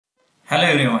Hello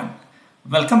everyone,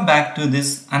 welcome back to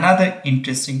this another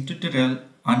interesting tutorial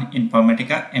on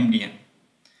Informatica MDM.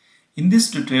 In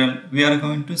this tutorial, we are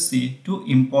going to see two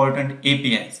important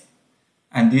APIs,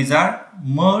 and these are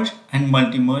merge and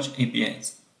multi-merge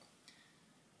APIs.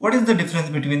 What is the difference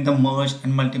between the merge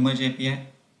and multi-merge API?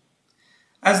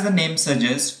 As the name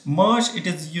suggests, merge it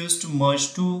is used to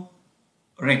merge two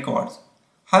records.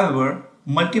 However,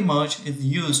 multi-merge is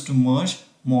used to merge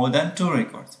more than two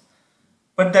records.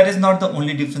 But that is not the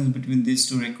only difference between these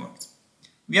two records.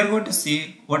 We are going to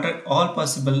see what are all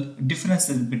possible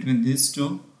differences between these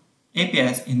two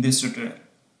APIs in this tutorial.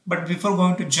 But before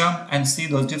going to jump and see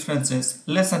those differences,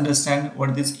 let's understand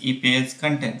what this API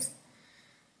contains.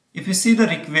 If you see the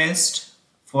request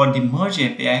for the merge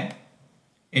API,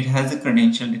 it has the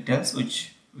credential details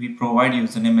which we provide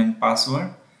username and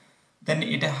password. Then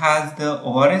it has the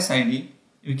ORS ID.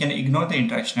 We can ignore the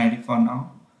interaction ID for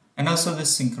now. And also the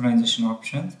synchronization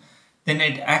options. Then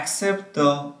it accepts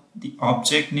the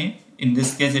object name. In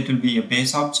this case, it will be a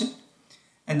base object.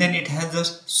 And then it has the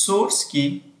source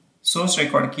key, source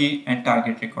record key, and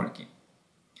target record key.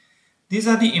 These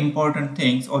are the important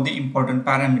things or the important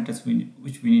parameters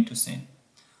which we need to send.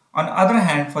 On the other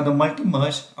hand, for the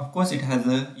multi-merge, of course, it has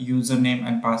a username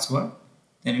and password.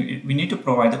 Then we need to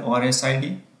provide the ORS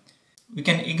ID. We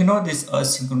can ignore this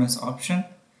asynchronous option.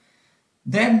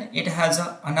 Then it has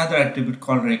another attribute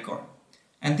called record,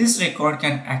 and this record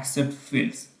can accept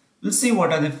fields. We'll see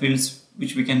what are the fields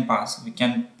which we can pass. We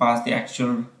can pass the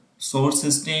actual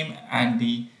source's name and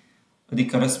the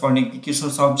corresponding key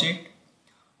source object,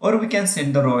 or we can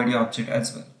send the raw ID object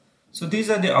as well. So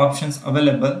these are the options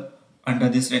available under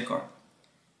this record.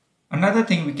 Another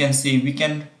thing we can see, we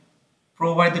can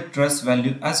provide the trust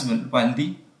value as well while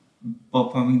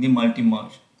performing the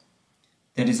multi-merge.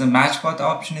 There is a match path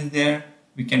option is there.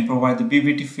 We can provide the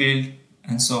BBT field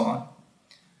and so on.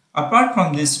 Apart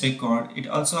from this record, it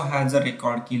also has a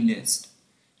record key list.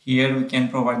 Here we can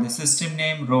provide the system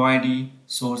name, row ID,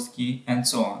 source key and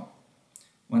so on.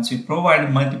 Once we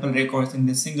provide multiple records in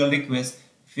this single request,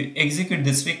 if we execute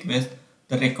this request,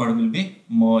 the record will be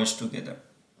merged together.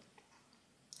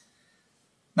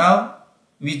 Now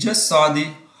we just saw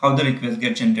how the request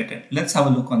get generated. Let's have a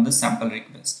look on the sample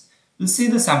request. We'll see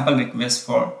the sample request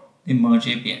for the merge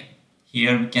API.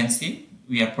 Here we can see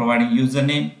we are providing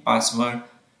username, password,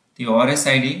 the ORS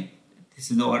ID.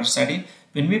 This is the ORS ID.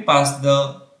 When we pass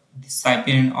the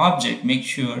SciPNN object, make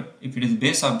sure if it is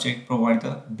base object, provide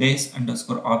the base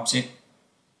underscore object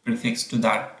prefix to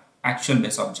that actual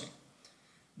base object.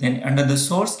 Then under the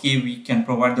source key, we can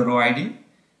provide the row ID.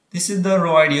 This is the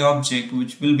row ID object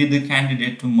which will be the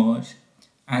candidate to merge,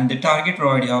 and the target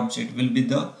row ID object will be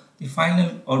the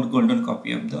final or golden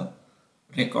copy of the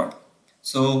record.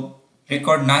 So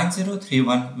record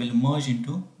 9031 will merge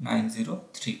into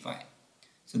 9035.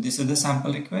 So this is the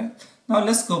sample request. Now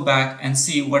let's go back and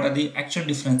see what are the actual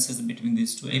differences between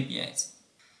these two APIs.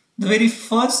 The very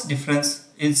first difference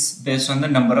is based on the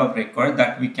number of records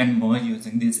that we can merge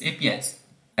using these APIs.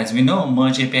 As we know,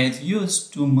 merge API is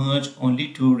used to merge only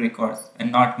two records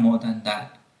and not more than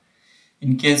that.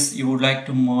 In case you would like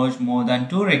to merge more than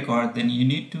two records, then you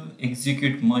need to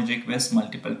execute merge requests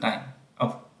multiple times.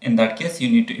 In that case, you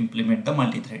need to implement the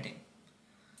multi-threading.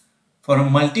 For a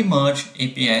multi-merge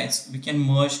APIs, we can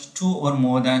merge two or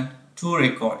more than two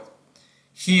records.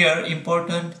 Here,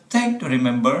 important thing to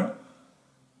remember,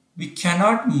 we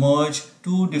cannot merge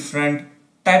two different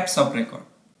types of record.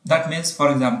 That means,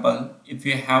 for example, if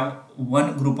you have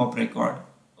one group of record,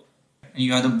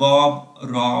 you have the Bob,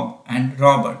 Rob, and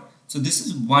Robert. So this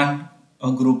is one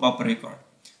group of record.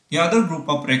 The other group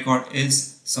of record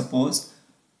is, suppose,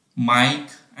 Mike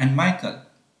and Michael.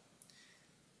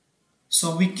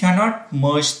 So we cannot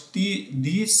merge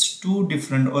these two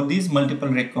different or these multiple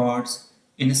records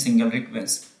in a single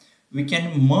request. We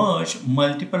can merge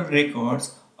multiple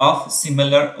records of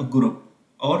similar group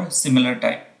or similar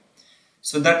type.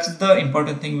 So that's the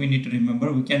important thing we need to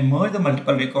remember. We can merge the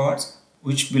multiple records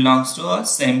which belongs to a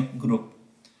same group.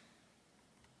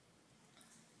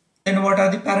 Then what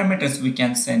are the parameters we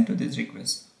can send to this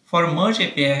request? For merge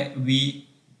API, we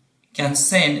can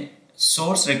send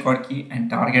source record key and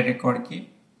target record key.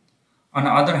 On the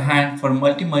other hand, for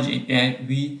multi-merge API,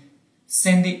 we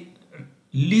send the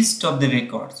list of the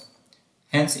records.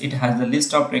 Hence, it has the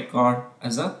list of record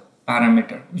as a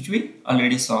parameter, which we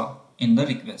already saw in the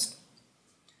request.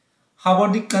 How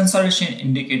about the consolidation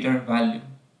indicator value?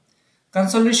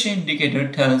 Consolidation indicator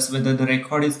tells whether the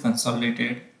record is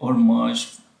consolidated or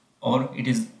merged or it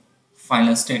is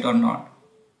final state or not.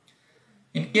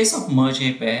 In case of merge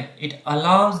API, it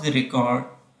allows the record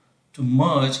to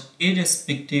merge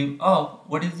irrespective of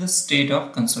what is the state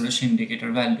of consolidation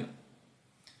indicator value.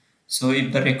 So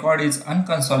if the record is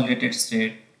unconsolidated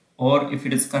state, or if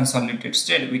it is consolidated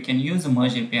state, we can use the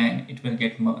merge API and it will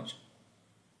get merged.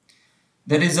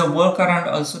 There is a workaround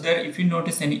also there. If you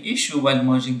notice any issue while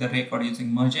merging the record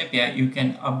using merge API, you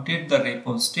can update the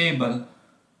repos table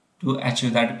to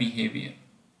achieve that behavior.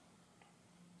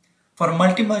 For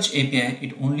multi-merge API,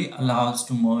 it only allows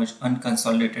to merge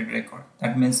unconsolidated record.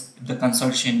 That means if the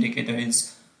consolidation indicator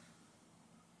is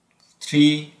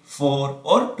 3, 4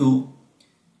 or 2,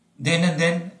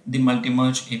 then the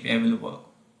multi-merge API will work.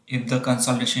 If the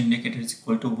consolidation indicator is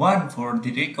equal to 1 for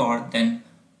the record, then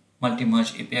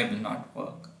multi-merge API will not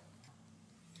work.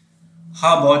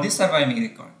 How about the surviving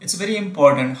record? It's very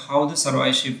important how the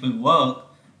survivorship will work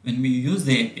when we use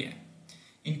the API.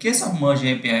 In case of merge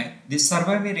API, the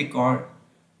surviving record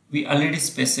we already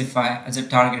specify as a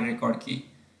target record key.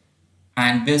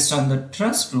 And based on the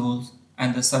trust rules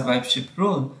and the survivorship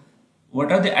rule,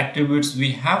 what are the attributes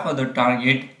we have for the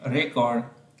target record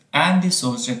and the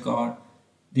source record,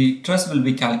 the trust will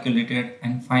be calculated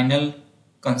and final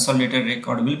consolidated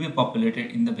record will be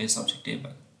populated in the base object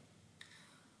table.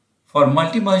 For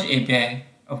multi-merge API,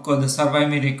 of course, the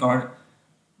surviving record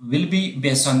will be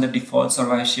based on the default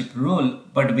survivorship rule,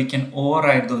 but we can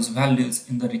override those values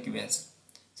in the request.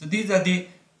 So these are the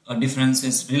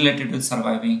differences related to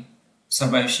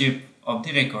survivorship of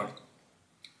the record.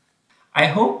 I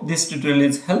hope this tutorial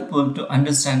is helpful to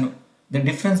understand the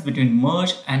difference between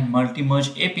merge and multi-merge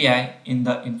API in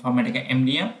the Informatica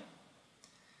MDM.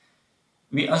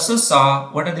 We also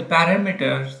saw what are the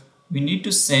parameters we need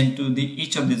to send to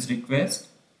each of these requests.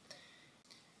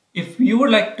 If you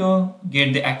would like to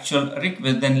get the actual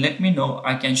request, then let me know.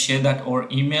 I can share that over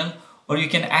email, or you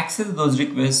can access those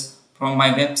requests from my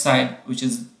website, which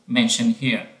is mentioned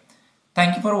here.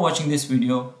 Thank you for watching this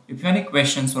video. If you have any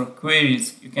questions or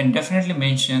queries, you can definitely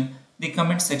mention the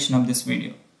comment section of this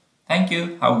video. Thank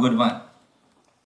you. Have a good one.